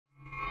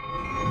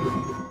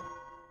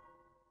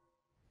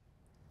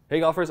Hey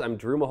golfers, I'm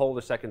Drew Mahowald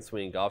of Second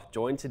Swing Golf,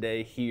 joined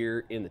today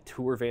here in the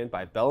tour van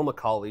by Bella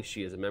McCauley.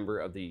 She is a member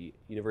of the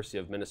University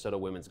of Minnesota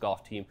women's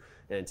golf team.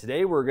 And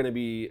today we're going to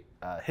be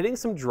hitting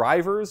some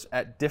drivers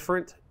at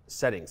different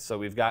settings. So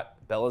we've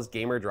got Bella's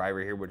gamer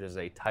driver here, which is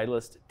a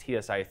Titleist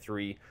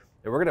TSi3.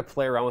 And we're going to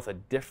play around with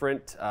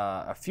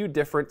a few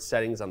different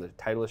settings on the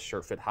Titleist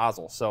SureFit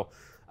Hosel. So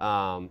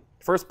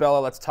first,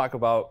 Bella, let's talk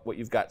about what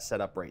you've got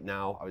set up right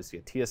now. Obviously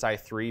a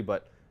TSi3,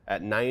 but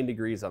at 9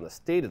 degrees on the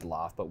stated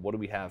loft, but what do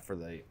we have for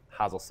the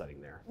Hosel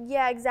setting there?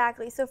 Yeah,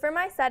 exactly. So for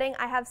my setting,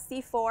 I have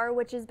C4,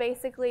 which is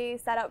basically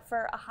set up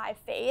for a high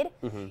fade.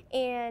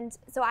 And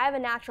so I have a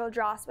natural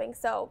draw swing.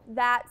 So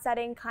that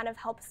setting kind of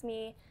helps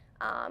me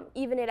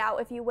even it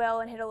out, if you will,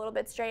 and hit a little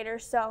bit straighter.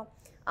 So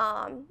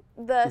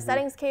the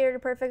settings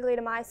catered perfectly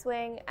to my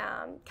swing,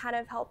 kind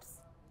of helps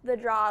the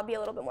draw be a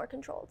little bit more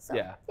controlled. So,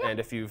 yeah, and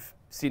if you've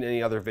seen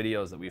any other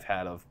videos that we've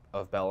had of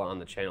Bella on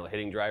the channel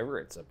hitting driver,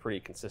 it's a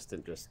pretty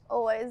consistent, just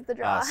always the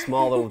draw.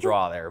 Small little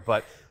draw there.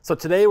 But so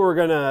today we're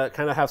gonna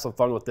kind of have some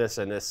fun with this,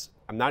 and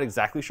I'm not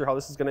exactly sure how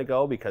this is gonna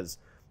go because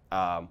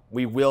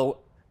we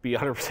will be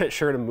 100%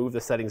 sure to move the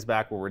settings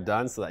back when we're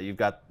done, so that you've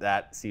got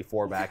that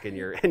C4 back in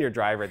your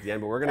driver at the end.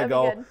 But we're gonna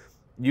go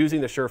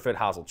using the SureFit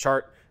Hosel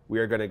chart. We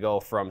are gonna go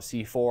from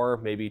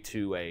C4 maybe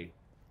to a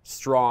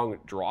strong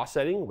draw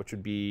setting, which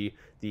would be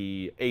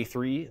the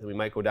A3, and we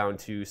might go down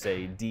to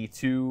say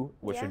D2,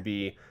 which would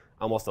be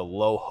almost a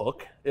low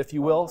hook, if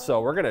you will.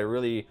 So we're gonna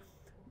really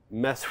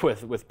mess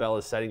with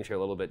Bella's settings here a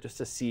little bit just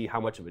to see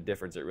how much of a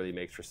difference it really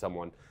makes for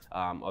someone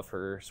of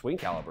her swing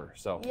caliber.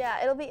 So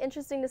yeah, it'll be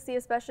interesting to see,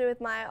 especially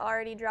with my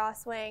already draw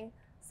swing,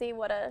 see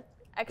what a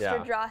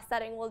extra draw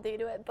setting will do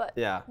to it. But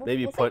yeah,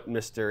 maybe we'll put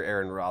Mr.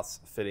 Aaron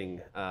Roth's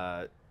fitting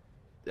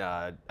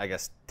I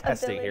guess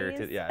testing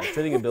abilities. here,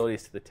 fitting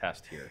abilities to the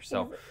test here.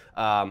 So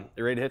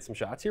you ready to hit some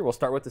shots here? We'll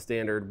start with the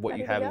standard, what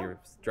you have in your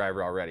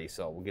driver already,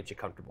 so we'll get you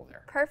comfortable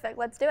there. Perfect,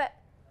 let's do it.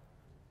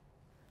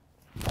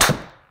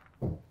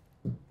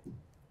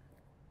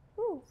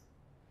 Ooh.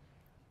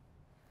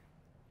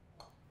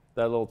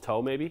 That little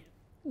toe maybe?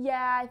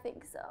 Yeah, I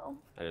think so.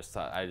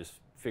 I just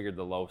figured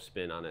the low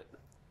spin on it.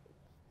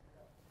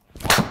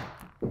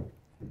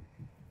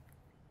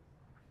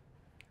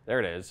 There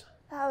it is.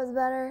 That was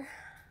better.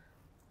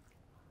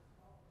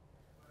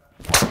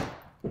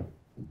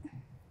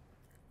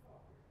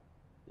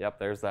 Yep,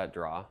 there's that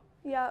draw.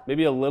 Yep.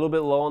 Maybe a little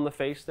bit low on the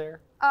face there.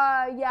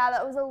 Yeah,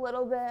 that was a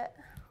little bit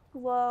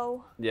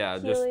low. Yeah,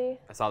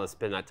 I saw the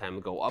spin that time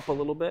go up a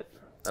little bit.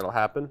 That'll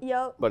happen.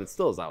 Yep. But it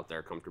still is out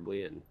there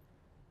comfortably and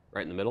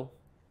right in the middle.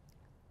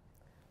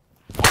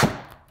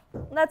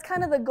 That's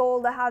kind of the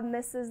goal, to have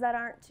misses that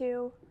aren't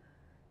too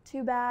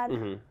bad.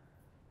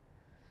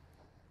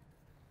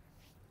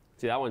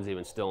 See, that one's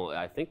even still,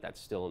 I think that's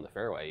still in the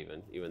fairway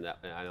even that,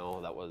 I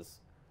know that was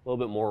a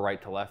little bit more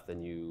right to left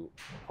than you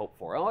hoped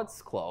for. Oh,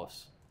 it's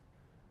close.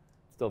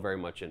 Still very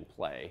much in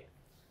play.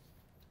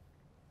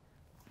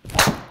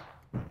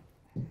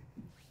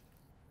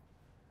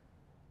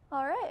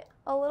 All right,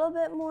 a little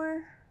bit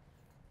more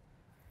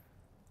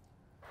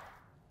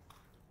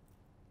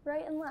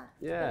right and left.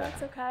 Yeah,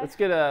 that's okay. Let's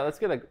get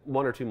a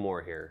one or two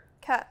more here.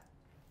 Okay.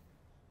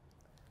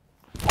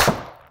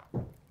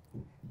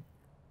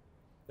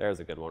 There's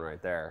a good one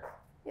right there.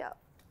 Yep.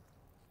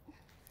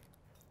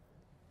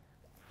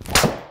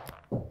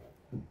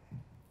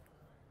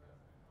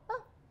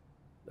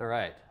 All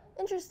right.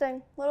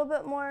 Interesting. A little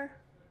bit more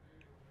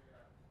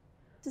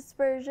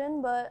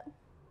dispersion, but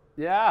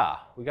yeah,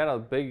 we got a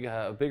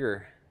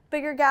bigger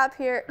gap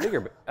here.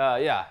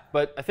 Yeah,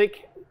 but I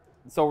think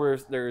so.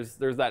 There's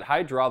that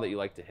high draw that you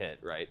like to hit,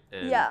 right?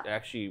 And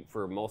actually,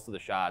 for most of the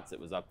shots, it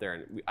was up there.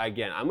 And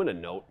again, I'm going to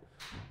note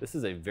this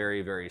is a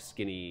very, very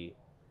skinny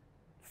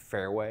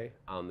fairway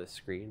on this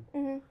screen.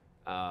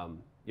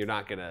 You're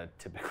not going to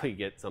typically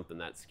get something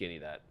that skinny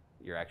that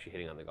you're actually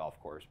hitting on the golf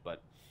course,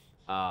 but.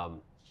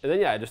 And then,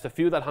 yeah, just a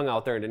few that hung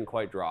out there and didn't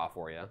quite draw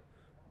for you.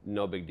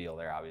 No big deal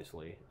there,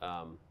 obviously.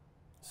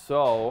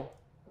 So,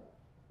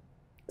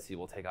 let's see,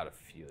 we'll take out a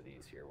few of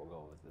these here. We'll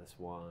go with this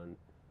one.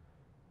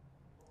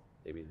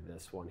 Maybe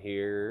this one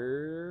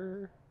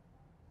here.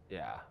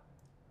 Yeah.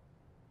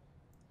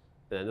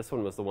 And then this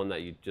one was the one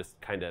that you just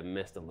kind of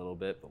missed a little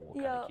bit, but we'll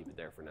kind of keep it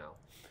there for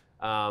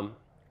now.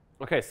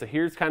 Okay, so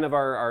here's kind of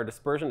our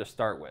dispersion to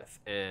start with.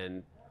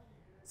 And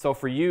so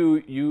for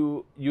you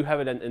have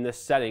it in this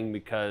setting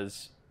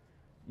because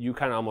you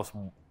kind of almost,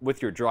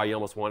 with your draw, you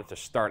almost want it to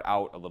start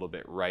out a little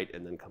bit right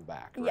and then come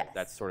back, right? Yes.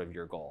 That's sort of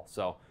your goal.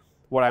 So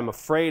what I'm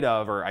afraid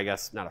of, or I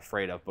guess not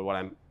afraid of, but what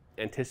I'm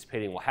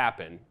anticipating will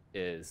happen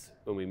is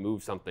when we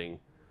move something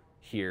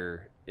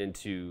here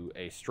into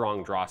a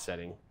strong draw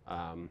setting,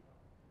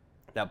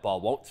 that ball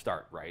won't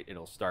start right.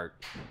 It'll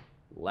start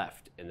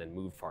left and then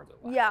move farther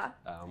left. Yeah.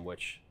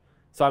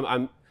 So what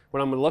I'm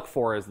going to look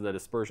for is the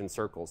dispersion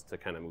circles to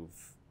kind of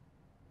move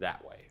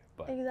that way.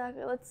 But,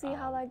 exactly. Let's see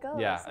how that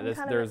goes. Yeah,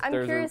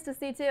 I'm curious to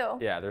see too.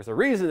 Yeah, there's a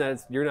reason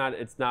that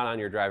it's not on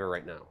your driver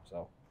right now.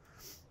 So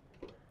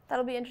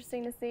that'll be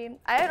interesting to see.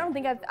 I don't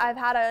think I've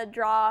had a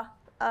draw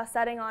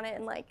setting on it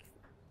in like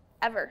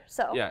ever.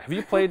 So yeah, have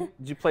you played?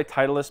 Did you play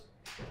Titleist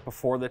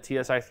before the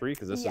TSi3?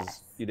 Because this yes.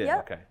 is you did.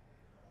 Yep. Okay.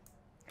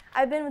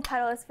 I've been with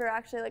Titleist for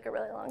actually like a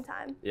really long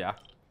time. Yeah.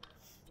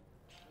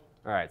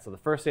 All right. So the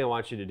first thing I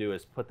want you to do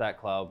is put that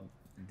club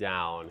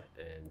down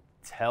and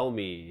tell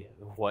me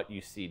what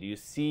you see. Do you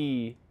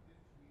see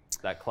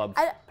that club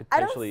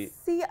potentially? I don't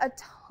see a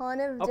ton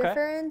of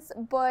difference,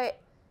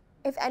 but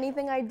if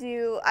anything I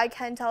do, I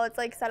can tell it's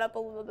like set up a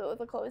little bit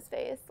with a closed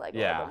face, like a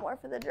little bit more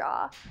for the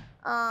draw.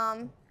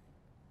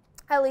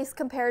 At least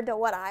compared to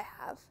what I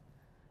have.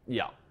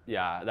 Yeah,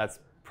 yeah, that's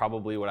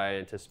probably what I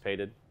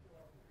anticipated.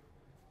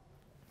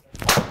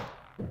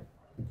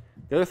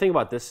 The other thing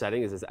about this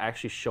setting is it's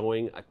actually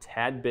showing a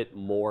tad bit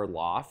more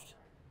loft.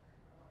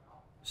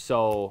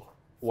 So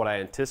what I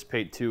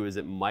anticipate too is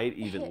it might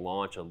even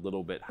launch a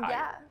little bit higher.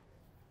 Yeah.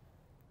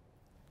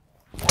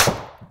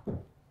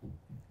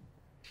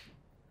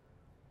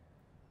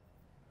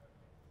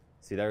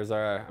 See, there's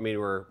our, I mean,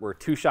 we're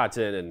 2 shots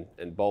in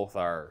and both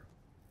are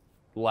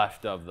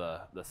left of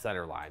the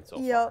center line so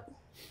far.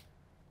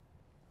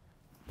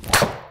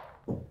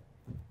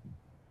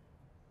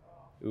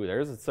 Ooh,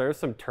 there's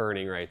some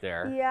turning right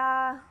there.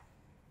 Yeah.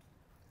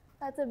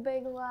 That's a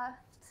big left.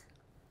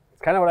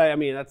 It's kind of what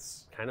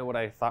that's kind of what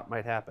I thought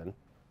might happen.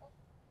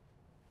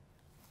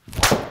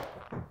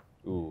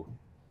 Ooh.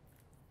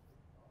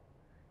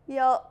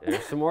 Yup.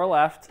 There's some more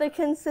left. The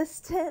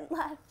consistent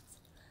left.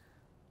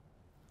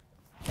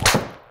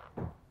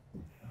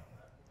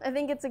 I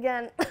think it's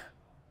again.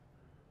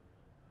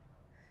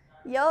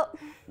 Yup.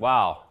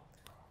 Wow.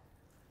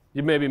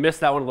 You maybe missed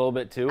that one a little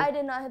bit too. I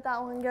did not hit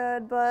that one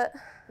good, but.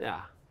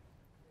 Yeah.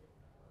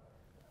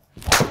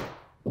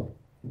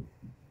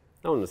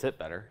 That one was hit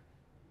better.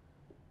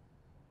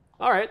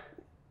 All right.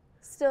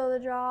 Still the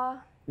draw.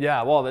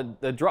 Yeah, well,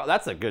 the draw,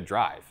 that's a good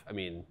drive. I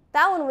mean.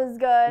 That one was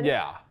good.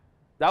 Yeah.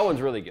 That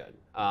one's really good.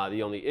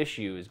 The only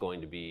issue is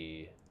going to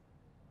be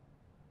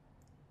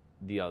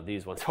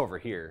these ones over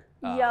here.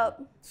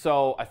 Yep.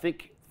 So I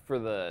think for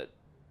the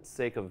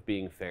sake of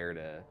being fair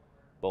to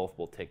both,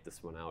 we'll take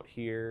this one out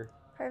here.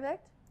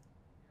 Perfect.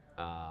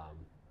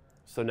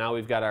 So now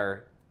we've got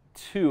our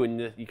 2,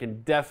 and you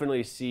can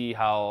definitely see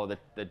how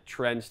the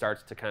trend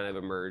starts to kind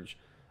of emerge.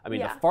 I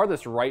mean, the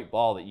farthest right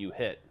ball that you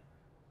hit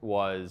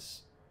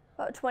was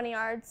about 20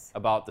 yards.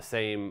 About the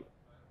same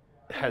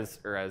as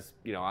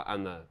you know,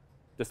 on the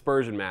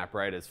dispersion map,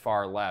 right, as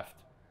far left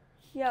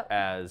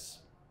as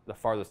the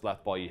farthest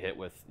left ball you hit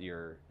with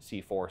your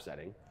C4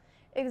 setting.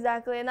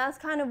 Exactly, and that's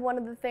kind of one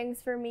of the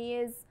things for me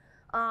is,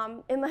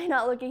 it might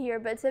not look it here,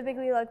 but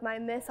typically like my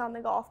miss on the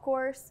golf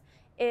course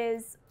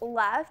is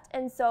left,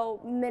 and so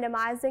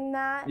minimizing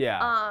that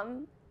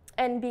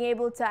and being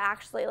able to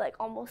actually like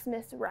almost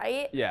miss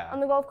right on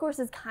the golf course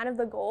is kind of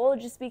the goal,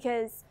 just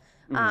because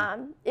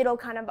it'll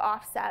kind of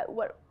offset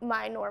what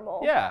my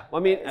normal well, I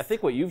mean, is. I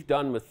think what you've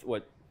done with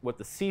what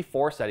the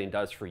C4 setting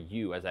does for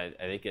you, as I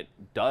think it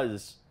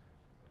does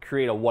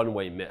create a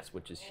one-way miss,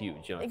 which is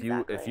huge. You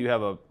know, if you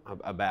have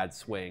a bad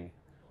swing,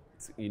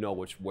 you know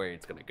which way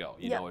it's going to go.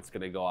 You know it's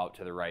going to go out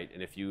to the right,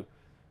 and if you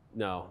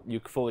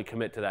fully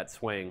commit to that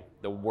swing,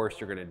 the worst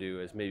you're going to do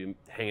is maybe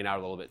hanging out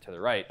a little bit to the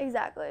right.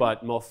 Exactly.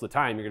 But most of the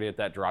time, you're going to get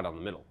that draw down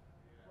the middle.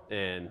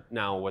 And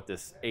now with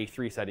this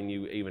A3 setting,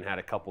 you even had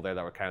a couple there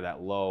that were kind of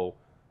that low,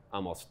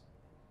 almost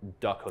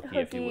duck hooky,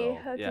 if you will.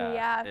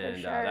 Yeah, and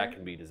for sure. That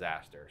can be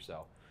disaster.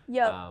 So.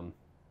 Yep. All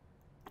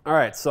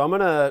right, so I'm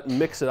going to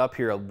mix it up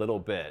here a little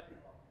bit.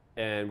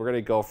 And we're going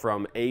to go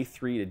from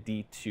A3 to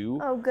D2.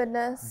 Oh,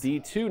 goodness.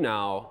 D2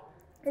 now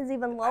is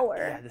even lower.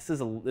 Yeah, this is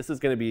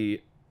going to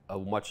be a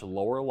much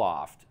lower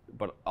loft,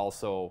 but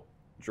also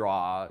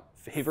draw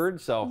favored.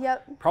 So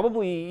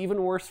probably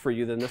even worse for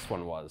you than this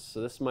one was.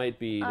 So this might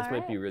be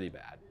might be really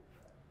bad.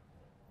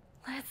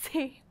 Let's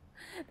see.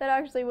 That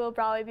actually will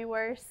probably be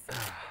worse.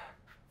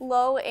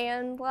 Low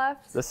and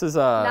left. This is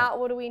not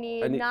what we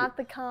need. Not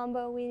the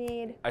combo we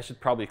need. I should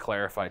probably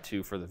clarify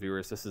too for the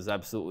viewers. This is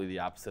absolutely the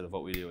opposite of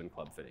what we do in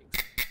club fittings.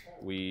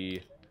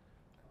 We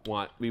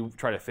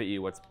try to fit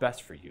you what's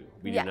best for you.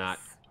 We do not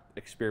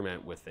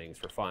experiment with things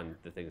for fun,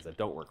 the things that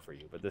don't work for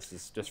you. But this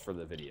is just for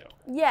the video.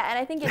 Yeah, and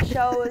I think it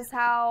shows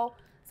how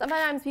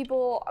sometimes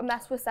people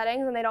mess with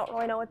settings and they don't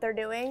really know what they're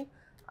doing.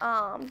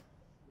 And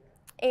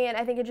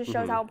I think it just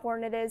shows how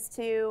important it is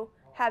to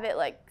have it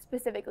like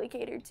specifically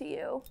catered to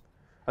you.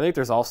 I think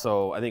there's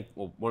also,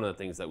 one of the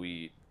things that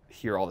we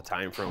hear all the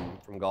time from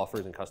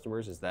golfers and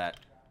customers is that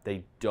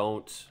they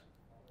don't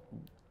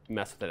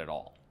mess with it at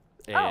all.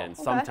 And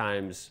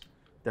sometimes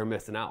they're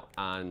missing out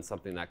on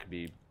something that could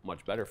be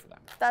much better for them.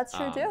 That's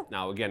true too.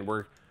 Now, again,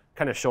 we're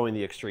kind of showing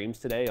the extremes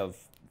today of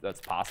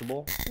that's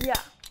possible. Yeah.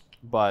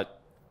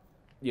 But,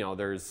 you know,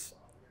 there's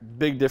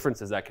big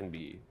differences that can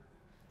be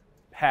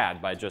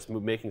had by just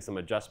making some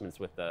adjustments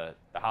with the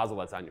hosel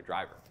that's on your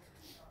driver.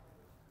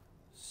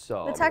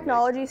 So the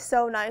technology is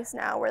so nice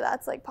now where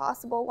that's like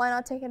possible. Why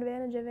not take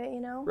advantage of it,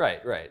 you know?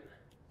 Right, right.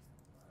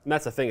 And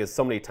that's the thing is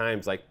so many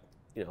times, like,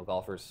 you know,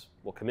 golfers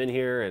will come in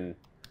here and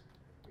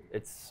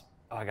it's,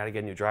 oh, I got to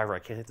get a new driver. I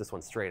can't hit this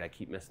one straight. I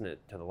keep missing it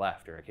to the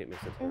left or I keep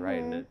missing it to the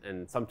right.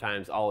 And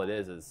sometimes all it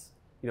is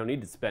you don't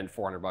need to spend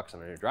 $400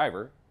 on a new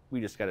driver.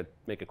 We just got to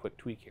make a quick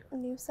tweak here. A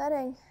new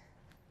setting.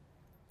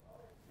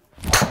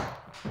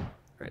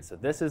 All right, so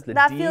this is the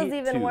That D2. feels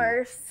even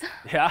worse.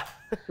 Yeah,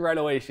 right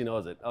away she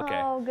knows it.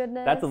 Okay. Oh,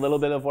 goodness. That's a little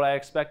bit of what I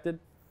expected.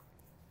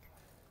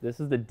 This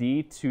is the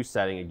D2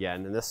 setting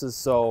again, and this is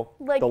so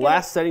Like the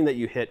last setting that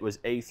you hit was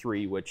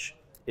A3, which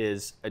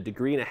is 1.5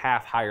 degrees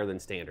higher than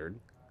standard.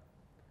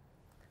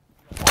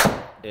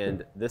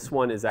 And this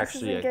one is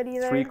actually a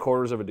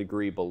 3/4 of a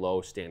degree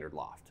below standard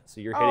loft.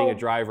 So you're hitting a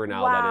driver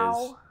now that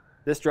is,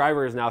 this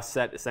driver is now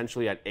set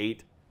essentially at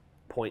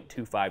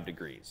 8.25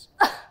 degrees.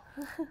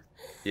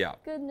 Yeah.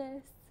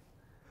 Goodness.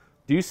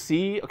 Do you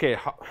see, okay,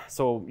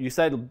 so you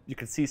said you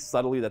could see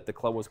subtly that the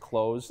club was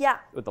closed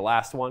with the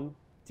last one.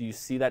 Do you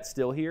see that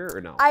still here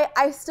or no?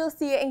 I still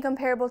see it in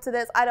comparable to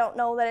this. I don't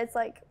know that it's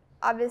like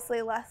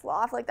obviously less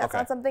loft. Like that's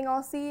not something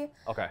I'll see.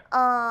 Okay.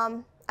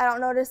 I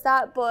don't notice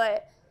that,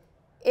 but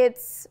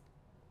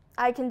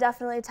I can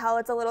definitely tell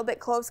it's a little bit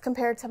close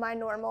compared to my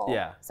normal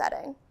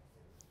setting.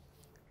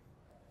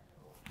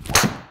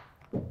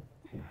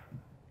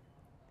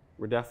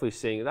 We're definitely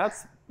seeing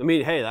that's. I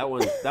mean, hey, that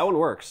one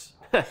works.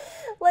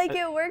 Like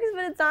it works,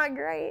 but it's not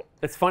great.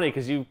 It's funny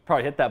because you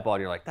probably hit that ball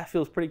and you're like, that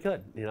feels pretty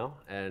good, you know,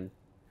 and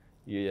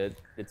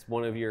it's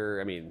one of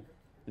your. I mean,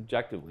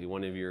 objectively,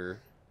 one of your.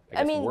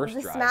 I mean, worst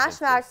the smash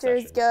factor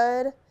is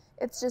good.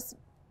 It's just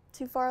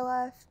too far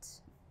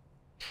left.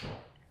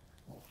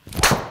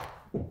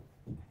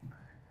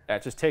 Yeah,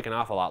 it's just taken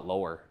off a lot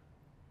lower.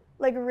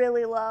 Like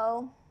really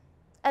low.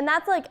 And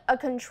that's like a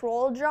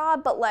control draw,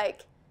 but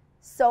like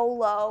so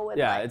low.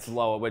 Yeah, it's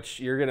low, which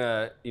you're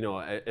gonna, you know,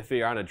 if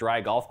you're on a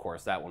dry golf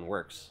course, that one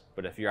works.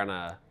 But if you're on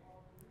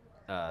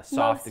a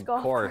soft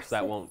course,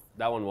 that one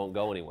won't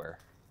go anywhere.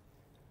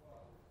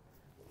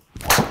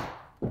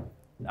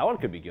 That one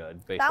could be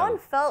good. That one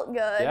felt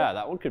good. Yeah,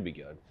 that one could be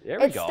good. There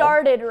we go. It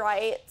started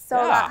right, so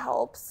that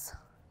helps.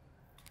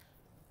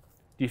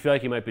 Do you feel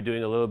like you might be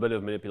doing a little bit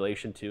of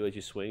manipulation too as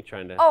you swing,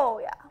 trying to? Oh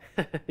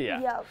yeah.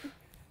 Yeah. Yep.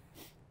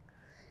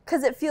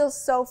 Because it feels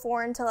so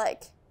foreign to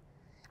like,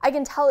 I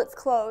can tell it's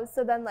closed.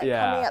 So then like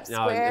coming up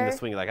square. Now in the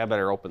swing, like I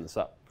better open this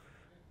up.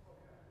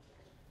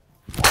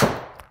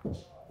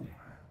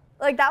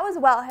 Like that was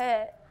well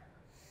hit.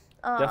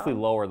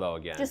 Definitely lower though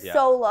again. Just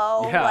so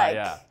low. Yeah, like,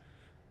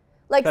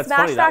 Like that's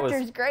smash funny.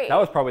 factor's great. That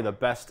was probably the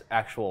best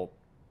actual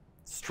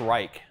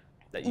strike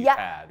that you've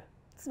had.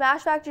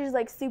 Smash factor is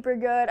like super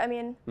good. I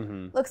mean,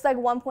 looks like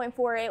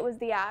 1.48 was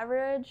the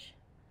average.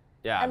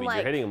 Yeah, I mean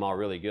you're hitting them all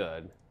really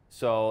good.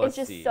 So let's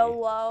see. It's just so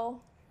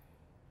low.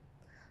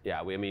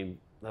 Yeah, I mean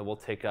we'll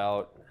take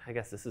out. I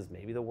guess this is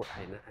maybe the worst.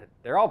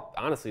 They're all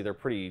honestly they're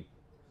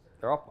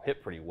all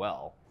hit pretty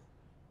well.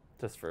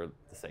 Just for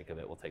the sake of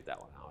it, we'll take that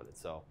one out.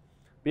 So,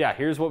 but yeah,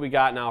 here's what we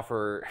got now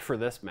for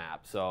this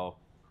map. So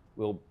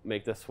we'll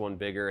make this one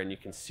bigger, and you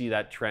can see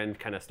that trend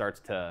kind of starts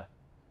to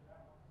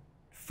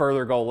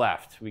further go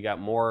left. We got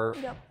more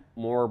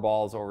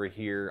balls over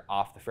here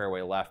off the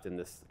fairway left in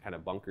this kind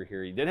of bunker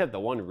here. You did have the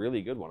one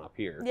really good one up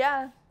here.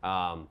 Yeah.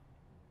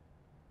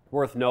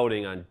 Worth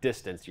noting on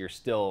distance, you're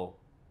still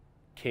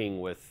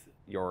king with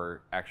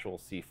your actual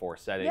C4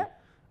 setting. Yep.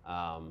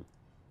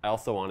 I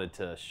also wanted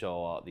to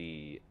show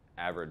the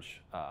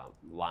average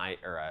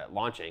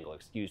launch angle,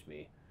 excuse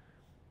me,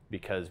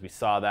 because we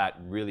saw that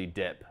really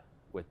dip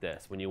with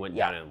this when you went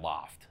down in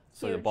loft.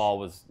 So the ball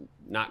was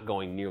not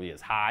going nearly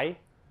as high.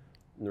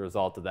 And the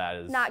result of that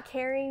is not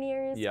carrying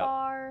near as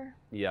far.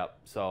 Yep.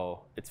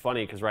 So it's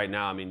funny because right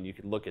now, I mean, you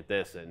could look at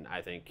this and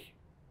I think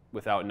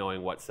without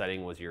knowing what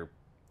setting was your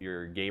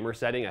gamer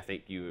setting, I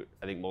think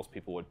most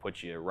people would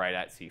put you right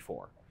at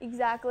C4.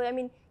 Exactly. I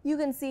mean, you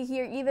can see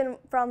here, even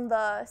from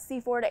the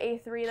C4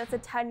 to A3, that's a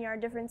 10-yard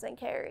difference in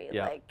carry.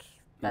 Yep. Like,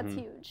 that's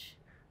huge.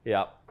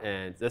 Yeah,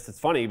 and this is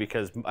funny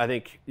because I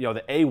think, you know,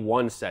 the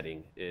A1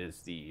 setting is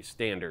the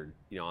standard,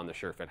 you know, on the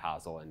SureFit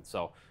Hosel. And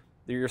so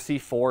your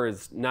C4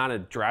 is not a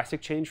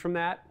drastic change from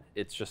that.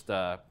 It's just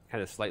a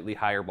kind of slightly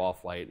higher ball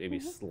flight, maybe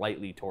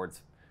slightly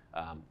towards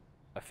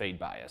a fade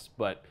bias.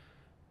 But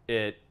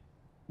it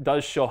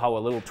does show how a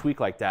little tweak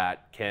like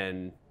that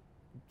can,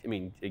 I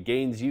mean, it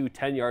gains you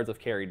 10 yards of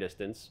carry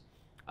distance.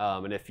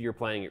 And if you're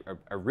playing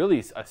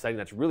a setting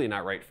that's really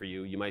not right for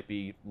you, you might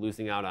be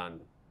losing out on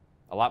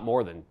a lot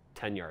more than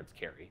 10 yards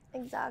carry.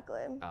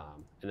 Exactly. And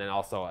then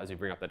also, as we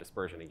bring up that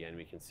dispersion again,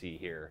 we can see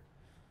here,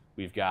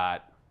 we've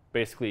got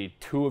basically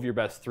 2 of your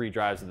best 3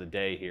 drives of the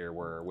day here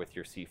were with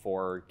your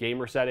C4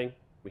 gamer setting.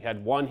 We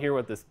had one here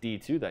with this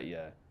D2 that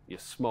you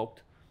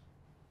smoked.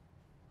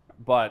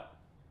 But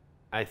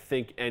I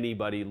think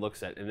anybody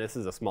looks at, and this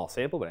is a small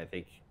sample, but I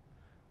think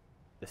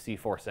the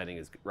C4 setting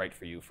is right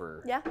for you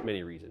for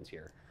many reasons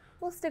here.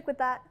 We'll stick with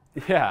that.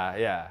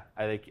 Yeah.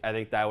 I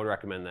think that I would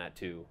recommend that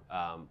too.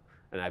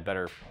 And I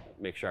better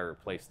make sure I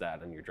replace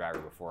that on your driver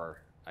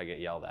before I get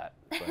yelled at.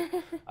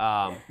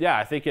 But, yeah,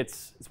 I think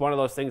it's one of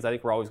those things. I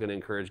think we're always going to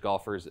encourage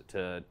golfers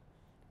to,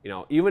 you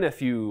know, even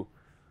if you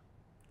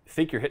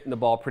think you're hitting the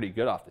ball pretty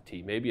good off the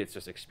tee, maybe it's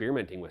just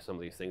experimenting with some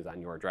of these things on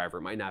your driver.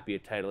 It might not be a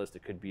Titleist.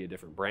 It could be a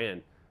different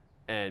brand.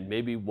 and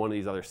maybe one of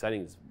these other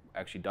settings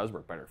actually does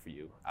work better for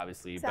you.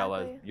 Obviously,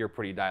 Bella, you're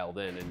pretty dialed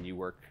in, and you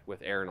work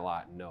with Aaron a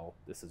lot and know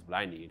this is what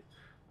I need.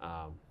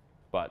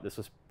 But this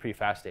was pretty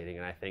fascinating,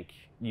 and I think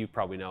you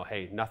probably know,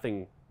 hey,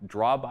 nothing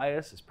draw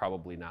bias is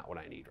probably not what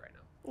I need right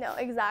now. No,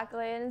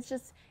 exactly, and it's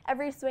just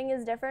every swing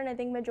is different. I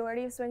think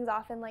majority of swings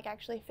often like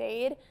actually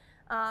fade,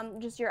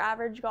 just your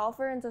average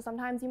golfer, and so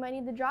sometimes you might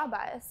need the draw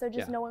bias. So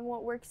just knowing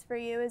what works for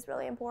you is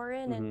really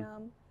important,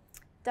 and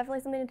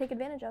definitely something to take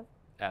advantage of.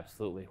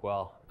 Absolutely.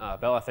 Well,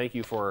 Bella, thank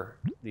you for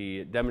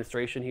the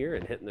demonstration here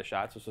and hitting the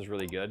shots. This was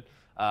really good.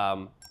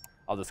 I'll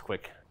just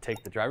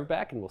take the driver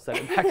back and we'll send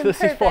it back to the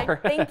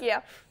C4. Thank you.